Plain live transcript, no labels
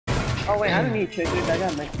Oh wait, I don't need triggers. I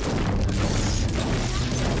got my.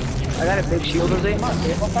 I got a big shield over there. Come on,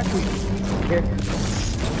 here. Here.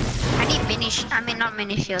 I need not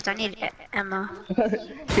mini shields. I need ammo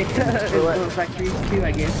It's factory too,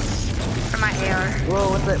 I guess. for my AR. Whoa,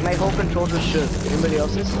 what's that? My whole control just shook. Anybody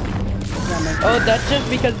else's? Oh, that's just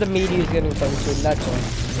because the media is getting punctured. That's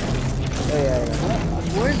why. Oh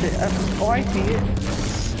yeah. Where is it? Oh, I see it.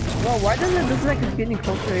 Well, why doesn't it look like it's getting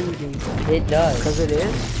closer to everything? It does. Because it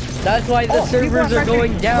is. That's why the servers are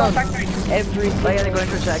going down. Every Oh yeah, they're going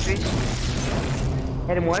towards factories.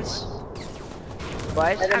 Hit him once.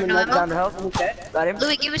 Twice. I have no ammo. Down to health. Got him.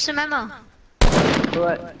 Louis, give me some ammo.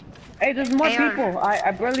 What? Hey, there's more AR. people.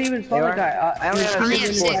 I barely even saw the guy. I only have I only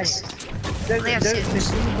have 6 more. 6. There's, only have there's, 6.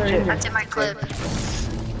 there's, That's in my clip.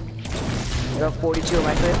 I got 42 on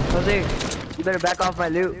my clip. Jose, you better back off my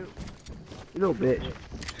loot. You little bitch.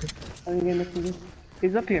 I'm gonna see this.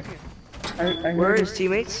 He's up here. I Where are heard his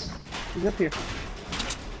teammates? He's up here.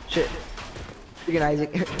 Shit. Freaking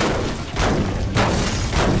Isaac.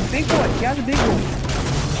 Big boy. He has a big one.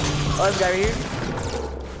 Oh, this guy right here.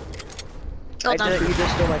 Killed him. You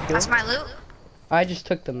just stole my kill. That's my loot. I just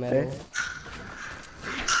took the medal. Okay.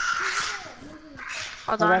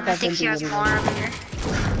 Hold on, I think he has more over here.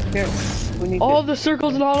 Here. We need Oh, the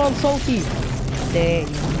circle's not on Sophie. Dang.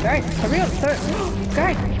 Guys, hurry up, sir.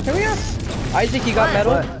 Guys, hurry up. Isaac, you got What?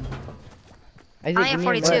 medal? What? Isaac, I only give have me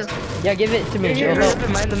a 42. medal. Yeah, give it to me. Here, It'll help.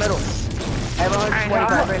 mine in the middle. I have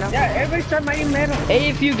 125 right now. Yeah, everybody start mining metal. Hey,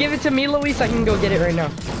 if you give it to me, Luis, I can go get it right now.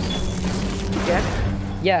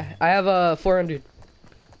 Yeah? Yeah, I have a 400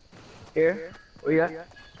 Here. What you got?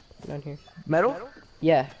 down here. Metal?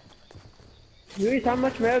 Yeah. Luis, how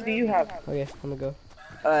much metal do you have? Okay, I'm gonna go.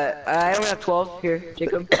 I only have 12 here,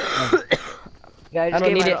 Jacob. Yeah, I just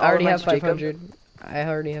don't gave need it. all I already mine have to Jacob. 500. I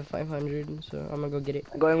already have 500, so I'm gonna go get it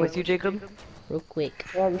I'm going with you, Jacob. real quick.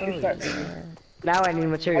 Well, we should start. Now I need I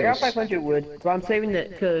materials. got 500 wood, but I'm saving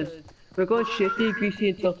it because we're going shifty, greasy,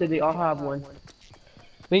 and tilted. They all have one.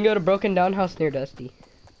 We can go to Broken Down House near Dusty.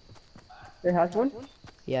 It has one?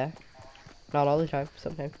 Yeah. Not all the time,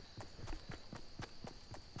 sometimes.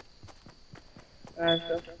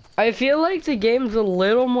 So. I feel like the game's a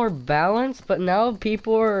little more balanced, but now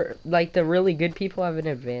people are, like, the really good people have an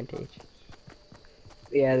advantage.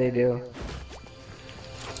 Yeah, they do.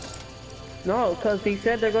 No, because he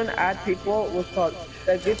said they're going to add people with called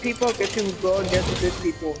the good people get to go against the good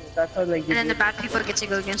people. That's how they And get then the it. bad people get to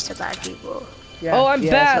go against the bad people. Yeah. Oh, I'm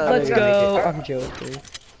Yeah, bad. that's how Let's they're go. gonna I'm joking.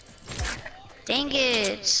 Dang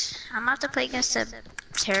it. I'm about to play against the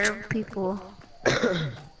terrible people.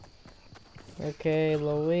 Okay,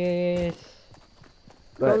 Luis.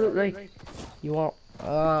 So, like, You want,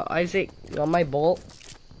 Isaac, you want my bolt?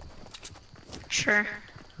 Sure.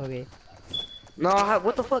 Okay. No,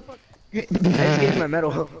 what the fuck? I just gave you my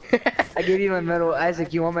medal. I gave you my medal.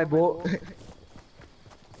 Isaac, you want my bolt?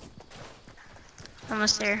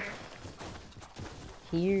 Almost there.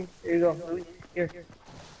 Here. here you go. Here.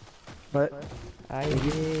 What?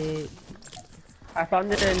 Isaac. I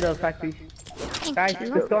found it in the factory. Thank Guys,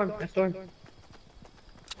 you. it's storm. It's storm.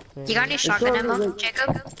 You got any shotgun all ammo, like-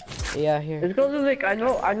 Jacob? Yeah, here. Let's go to like I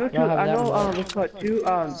know two Y'all have I that know one. what's called two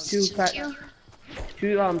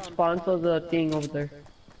spawns of the thing over there.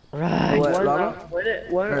 Right. What, One llama?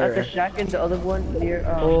 one at the shack and the other one near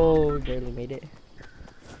Oh, barely made it.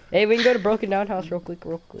 Hey, we can go to Broken Down House real quick,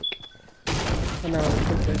 no,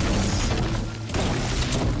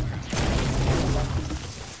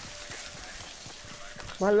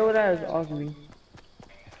 my loadout is ugly.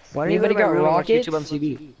 Why don't you Anybody go to my got room and watch rockets? YouTube on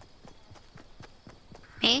TV?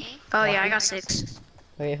 Me? Oh yeah, I got 6.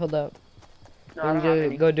 Okay, hold up. No, I We don't can have go,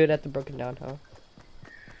 any. go do it at the Broken Down House.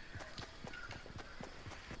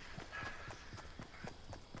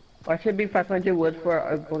 I should be 500 wood for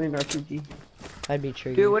a golden RPG. I'd be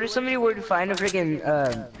true. Dude, what if somebody were to find a freaking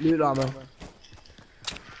loot ammo?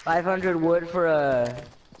 500 wood for a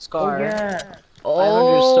scar. Oh yeah.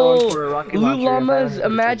 500 stone for a rocket loot launcher, llamas! 500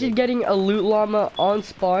 Imagine for- getting a loot llama on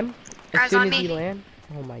spawn as Guys, soon on as me. you land.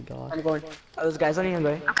 Oh my god. I'm going. Oh, those guys on you,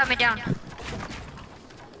 going. I'm coming down.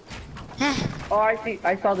 Oh, I see.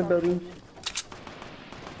 I saw the buildings.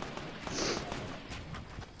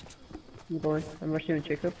 I'm going. I'm rushing with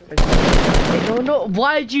Jacob. Hey, no,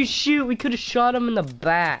 why'd you shoot? We could have shot him in the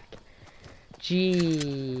back.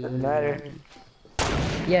 Gee. Doesn't matter.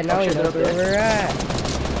 Yeah, now Oh, we shit, know they're where up we're at.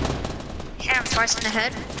 Hit him twice in the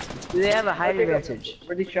head. Do they have a height advantage?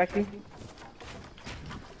 We're distracting.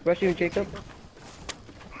 Rushing with Jacob.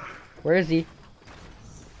 Where is he?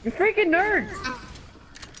 You freaking nerd!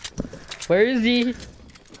 Where is he?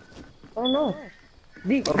 Oh no.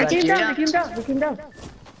 They back came here. down. They came down. They came down.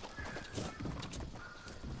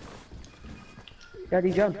 Yeah,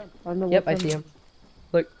 he jumped. I don't know Yep, I what's see on- him.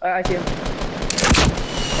 Look. I see him.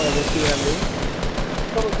 Oh, let's see what I'm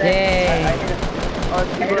doing. Someone's dead. Yay. I hit him. Oh,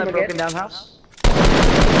 it's people hit him that broken again. down house.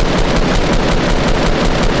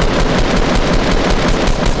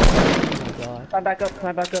 Oh my god. Climb back up.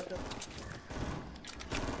 Climb back up.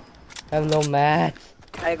 I have no mats.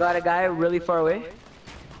 I got a guy really far away.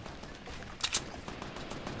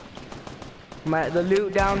 The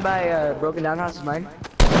loot down by broken down house is mine.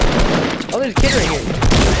 Oh, there's a kid right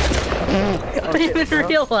here. I didn't even bro.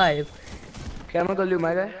 realize. Okay, I'm gonna go loot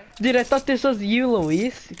my guy. Dude, I thought this was you,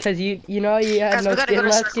 Luis, because you know you had Guys, no we gotta skin go to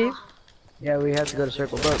last circle. game. Yeah, we have to go to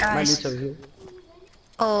circle, but my Guys. loot's over here.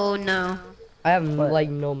 Oh no. I have What? like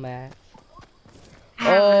no mats. I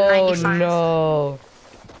have Oh 95. no.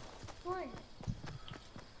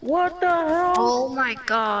 What the hell? Oh my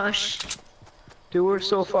gosh. Dude, we're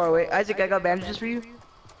so far away. Isaac, I got bandages for you.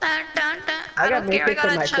 Dun, dun, dun. I I got don't care. I naked for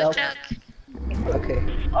got a myself. chuck. Okay.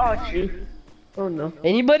 Oh shoot. Oh no.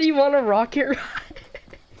 Anybody want a rocket ride?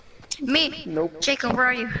 Me. Nope. Jacob, where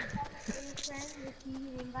are you?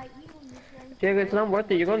 Jacob, it's not worth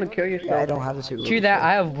it. You're gonna kill yourself. Yeah, I don't have the suit. True that,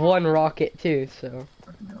 I have one rocket too, so.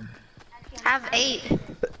 I have 8.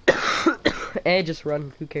 Hey, just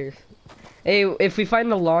run, who cares? Hey, if we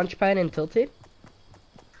find the launch pad and tilt it,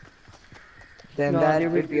 Then No, that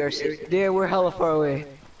dude, would be our safe. Dude, we're hella far away.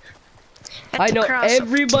 I know cross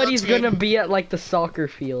everybody's tilted. gonna be at like the soccer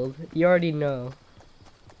field. You already know.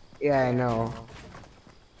 Yeah, I know.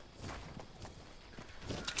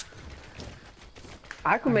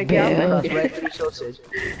 I can make it out. Bam. Cross right through Tilted.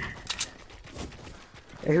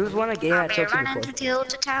 Hey, who's won a game I'll at be Tilted running before? to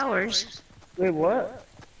Tilted Towers. Wait, what?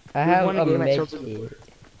 I Who have won a a game at med Tilted kit.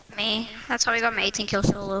 Me. That's how we got my 18 kill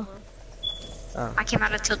solo. Oh. I came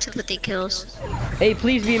out of Tilted with 8 kills. Hey,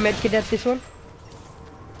 please be a med kit at this one.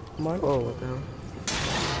 Come on. Oh, what the hell?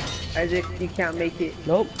 Isaac, you can't make it.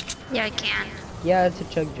 Nope. Yeah, I can. Yeah, it's a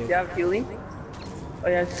chug jug. Do you have healing? Oh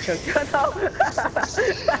yeah, it's choked. No.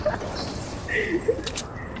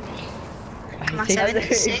 Come on, Take- 7,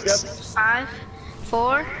 6, 5,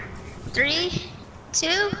 4, 3, 2,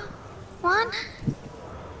 1.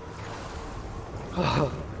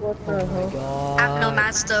 What the hell? God. I have no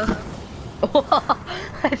mats though.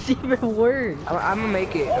 That's even worse. I'm gonna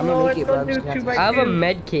make it. I'm Oh, gonna make it, it's but gonna I'm do just gonna 2 by I have a 2.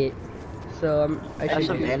 med kit, so I I have should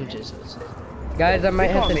some do. bandages. Guys, I might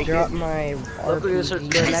We have can't to make drop it. my Luckily, the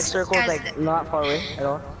RPG. next circle is like not far away at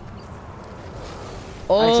all.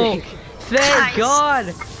 Oh, Isaac. thank Guys.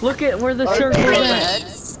 God! Look at where the circle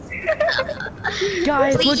is. Please.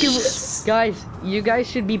 Guys, look Please. at guys. You guys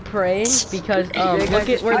should be praying because Yeah, look guys, at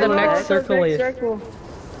just where the follow next us. circle is. Circle.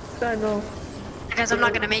 I know. Guys, I'm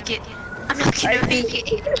not gonna make it. I'm not gonna make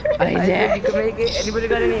it. Isaac, you can make it. Anybody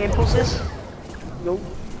got any impulses? Nope.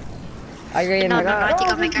 I got No, no, no, I think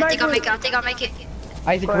Oh, I'll make it. I think I'll make it. I think I'll make it.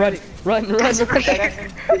 Isaac, Go run, ahead. run, run, Guys, run, right here.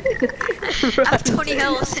 I have 20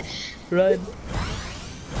 health. run.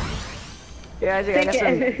 Yeah, Isaac, I got some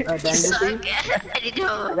You bandages for you. suck. I need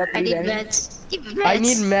help. got I three need bandages. meds. Give me meds. I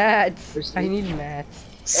need mats. There's I three. need mats.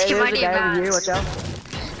 Hey, See my there's a name, guy over here. meds. Watch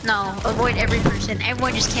out. No, avoid every person.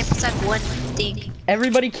 Everyone just camp inside one thing.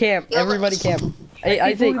 Everybody camp. Yo, Everybody let's- camp. Hey,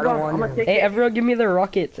 Isaac. I don't want I'm gonna him. take Hey, it. everyone, give me the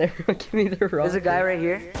rockets. Everyone, give me the There's rockets. a guy right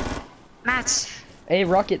here. Mats. Hey,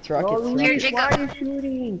 rockets, No, rockets. Luis, Here, rockets. Jacob. why are you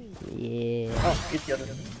shooting? Yeah. Oh, it's the other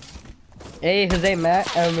one. Hey, Jose,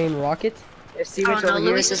 Matt. I mean, rockets. There's teammates Oh, no, over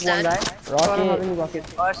here. Luis It's is just one guy. dead. I don't have Rocket. any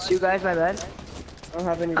rockets. Oh, it's 2 guys. My bad. I don't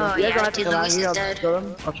have any Oh, rockets. You guys don't yeah, have to dude, come out Luis here. is I'll dead. kill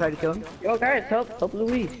him. I'll try to kill him. Yo, guys, help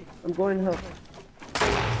Luis. I'm going to help.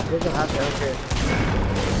 You guys don't have to. I don't care.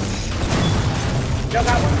 Yo,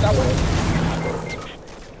 got one.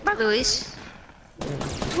 Bye, Luis.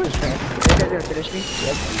 What is that? You guys gonna finish me?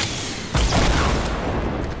 Yep.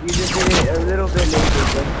 You just did it a little bit later,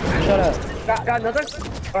 but Shut up. Got another?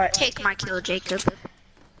 Alright. Take my kill, Jacob.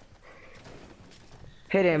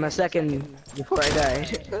 hit him a second before I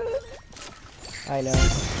died. I know.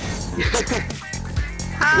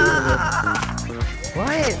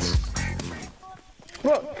 What?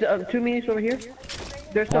 Bro, 2 minutes over here.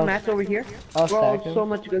 There's some I'll- mats over here. I'll Bro, stack 'em. so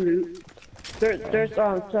much good loot. There's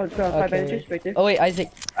 5 bandages right there. Oh wait, Isaac.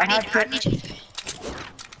 I have I need you.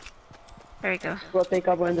 There you go. Bro, thank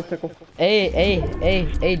God we're in the circle.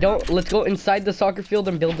 Hey, don't. Let's go inside the soccer field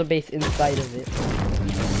and build a base inside of it.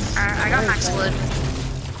 I got max wood.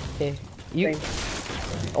 Okay. You.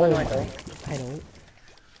 Same. Oh No, my. I don't. I don't.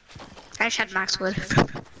 I just had max wood.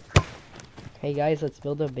 Hey guys, let's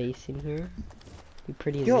build a base in here. Be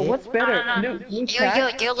pretty Yo, lit. what's better? No. New Yo,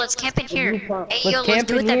 yo, let's camp in here. Hey, Let's yo, let's camp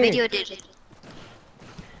do in what that here. video did.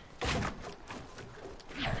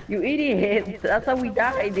 You idiot! That's how we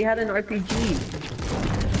died. They had an RPG.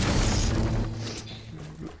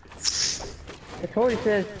 It totally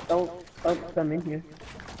says don't come in here.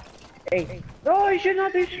 Hey. No, you should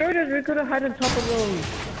not destroy us. We could have hide on top of those.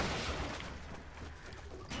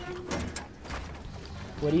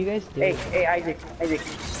 What are you guys doing? Hey, Isaac.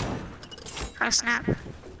 Oh snap.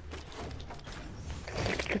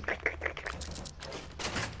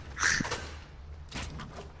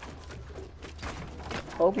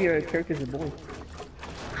 Hope your character's a boy.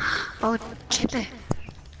 Oh, Chippy.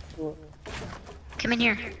 Well, Come in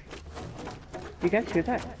here. you guys hear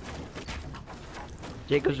that?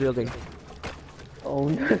 Jacob's building. Oh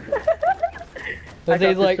no.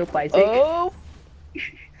 Jose's like, soap, Isaac. oh.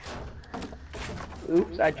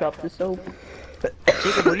 Oops, I dropped the soap.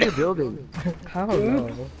 Jacob, what are you building? I don't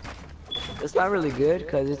know. It's not really good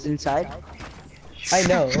because it's inside. I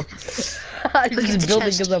know. I'm Look at just the building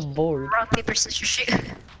chest. because I'm bored. Rock, paper, scissors, shoot.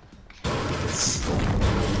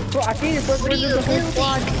 Bro, I think it's what What are you the whole building?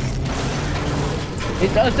 squad.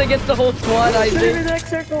 It's us against the whole squad, Put it in the Isaac. next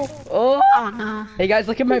circle. Oh. Oh no. Hey guys,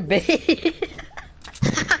 look at my base.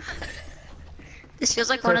 This feels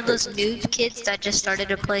like one of those noob kids that just started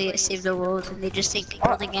to play Save the World and they just think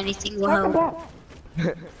building anything will Talk help.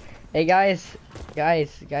 about. Hey guys,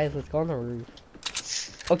 let's go on the roof.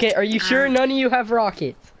 Okay, are you sure none of you have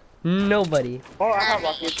rockets? Nobody. Oh, I have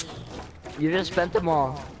rockets. You just spent them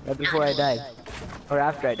all right before I died. Or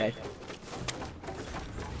after I died.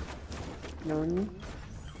 No.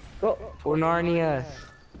 Go. For Narnia.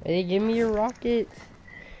 Hey, give me your rockets.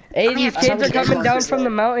 Hey, How many these have kids are you? coming down from the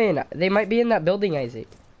mountain. They might be in that building, Isaac.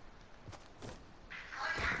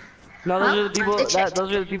 No, those are the people. They checked.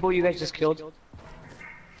 Those are the people you guys just killed.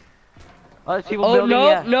 Oh, there's people Oh, building. nope,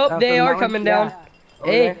 Yeah. nope, From they the are mountain, coming yeah. down.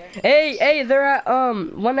 Over Hey, there. hey, they're at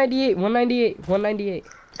 198.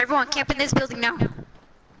 Everyone camp in this building now.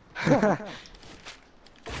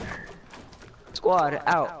 Squad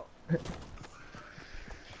out.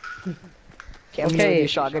 Can't Okay,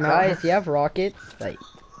 shotgun guys, you have rockets?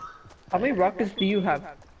 How many rockets do you have?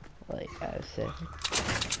 I said.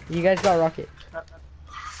 You guys got rockets.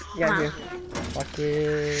 Yeah, here. Rockets.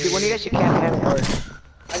 Dude, when you guys should camp out.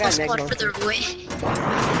 I got an egg Squad for monster. the win.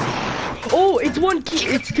 Oh, it's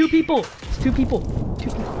it's two people. Two people.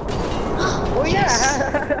 Oh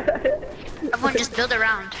yeah. Everyone just build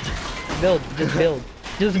around. Build. Just build.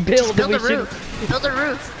 Just build and we a should- roof. Build a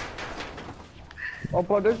roof. Oh,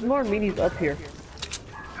 bro, there's more minis up here.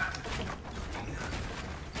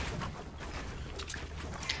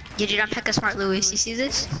 You did not pick a smart Louis. You see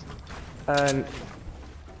this?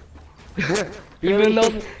 Even though,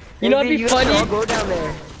 you know it'd be You guys should all funny. go down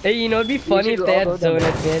there. Hey, you know it'd be funny if should they all had go zone down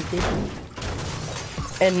advantage.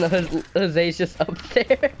 And Jose's just up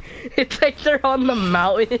there. It's like they're on the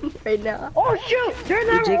mountain right now. Oh shoot! They're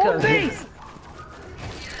in our Jacob. own base.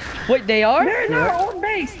 Wait, they are? They're in our own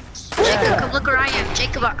base. Jacob, come look where I am.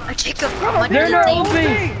 Jacob, Jacob, I'm They're under in our the own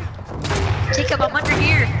thing. base. Jacob, I'm under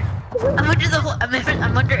here. I'm under the whole. I'm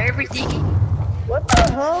under everything. What the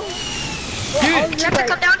hell? Dude, Jacob,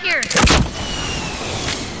 come down here.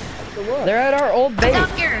 they're at our old Come base. down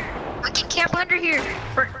here. We can camp under here.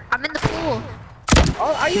 I'm in the pool.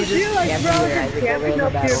 Oh, are you You just serious, camping bro? there, Just Isaac, over in camping the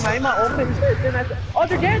up here, battle. minding my own business. Then oh,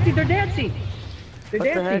 they're dancing. They're dancing. They're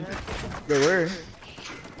What the dancing. heck? They were.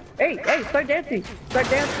 Hey, start dancing. Start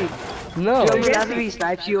dancing. No. Yo, you have to be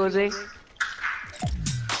sniped, you, Jose.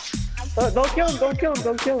 Don't kill him. Don't kill him.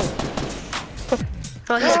 Don't kill him.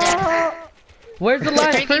 Oh, he's dead. Where's the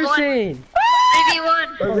last 3v1. person?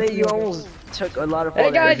 3v1. Jose, you almost took a lot of Hey,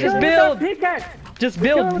 fall guys, damage. just Kill him with that build. pickaxe. Just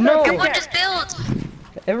Kill him build. with that No. Everyone pickaxe. just build.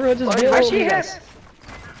 Everyone just I build. see him. him.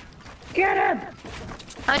 Get him. Just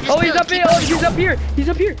Oh, he's build. up Keep here. Oh, building. he's up here. He's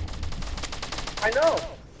up here. I know.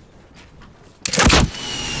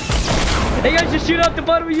 Hey, guys, just shoot out the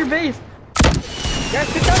bottom of your base. Guys,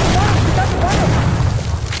 get down the bottom. Get down the bottom.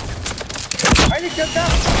 I need to jump down.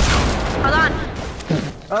 Hold on.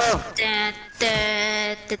 Oh, Da,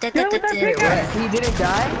 da, da, da, Kill him da, with that da. pickaxe. he didn't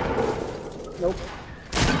die? Nope.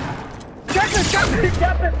 Jump it.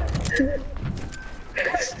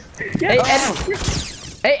 Hey, edit.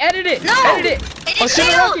 Hey, edit it. No! Edit it. It Oh, is shoot a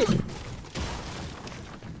shield! rocket.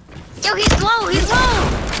 Yo, he's low. He's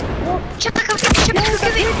low. Chip, come give me. Chip, come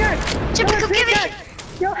give me. Chip, come give me.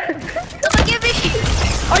 Come give me.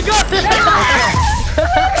 I got this.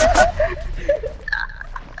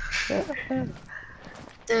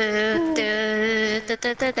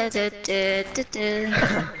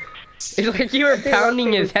 It's like you were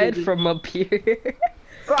pounding his head from up here.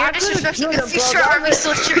 Bro, I You're could've disrespecting killed the him, future bro. army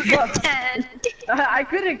soldier. You're dead. I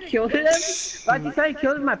could have killed him, but I decided to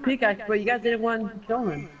kill him with my pickaxe, but you guys didn't want to kill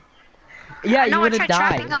him. Yeah, you No, I would have tried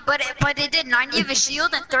trapping died. him, but it did 90 of his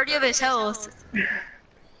shield and 30 of his health.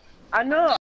 I know.